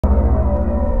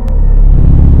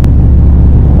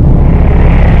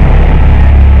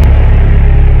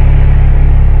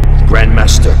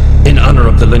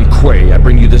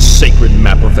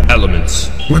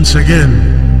Once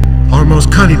again, our most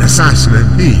cunning assassin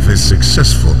and thief is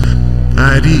successful.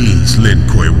 At ease, Lin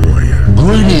Kuei warrior.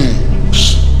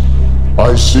 Greetings!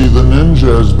 I see the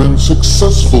ninja has been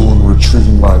successful in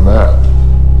retrieving my map,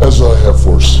 as I have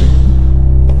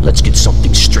foreseen. Let's get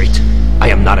something straight. I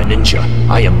am not a ninja.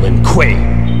 I am Lin Kuei.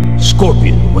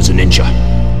 Scorpion was a ninja.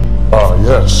 Ah,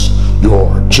 yes,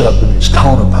 your Japanese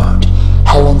counterpart.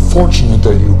 How unfortunate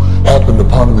that you happened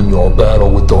upon him in your battle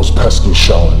with those pesky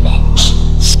Shaolin monks.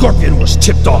 Scorpion was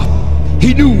tipped off.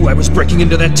 He knew I was breaking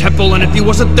into that temple, and if he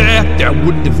wasn't there, there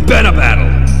wouldn't have been a battle.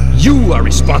 You are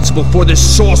responsible for this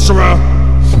sorcerer.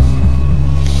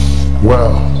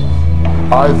 Well,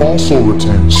 I've also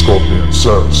retained Scorpion's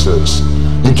services.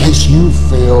 In case you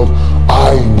failed,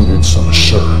 I needed some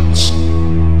assurance.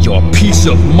 Your peace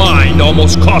of mind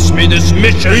almost cost me this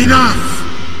mission. Enough!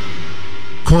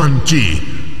 Quan Chi,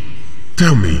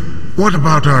 tell me, what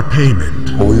about our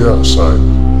payment? Oh yes,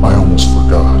 I almost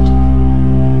forgot.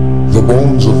 The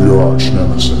bones of your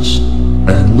arch-nemesis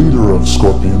and leader of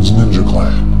Scorpion's ninja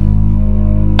clan.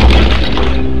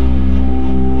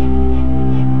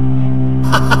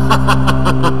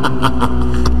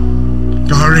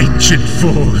 Our ancient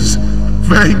foes,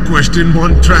 vanquished in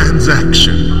one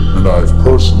transaction. And I've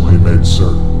personally made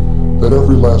certain that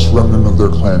every last remnant of their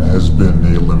clan has been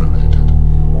eliminated.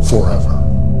 Forever.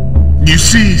 You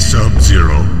see,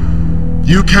 Sub-Zero,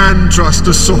 you can trust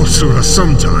a sorcerer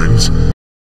sometimes.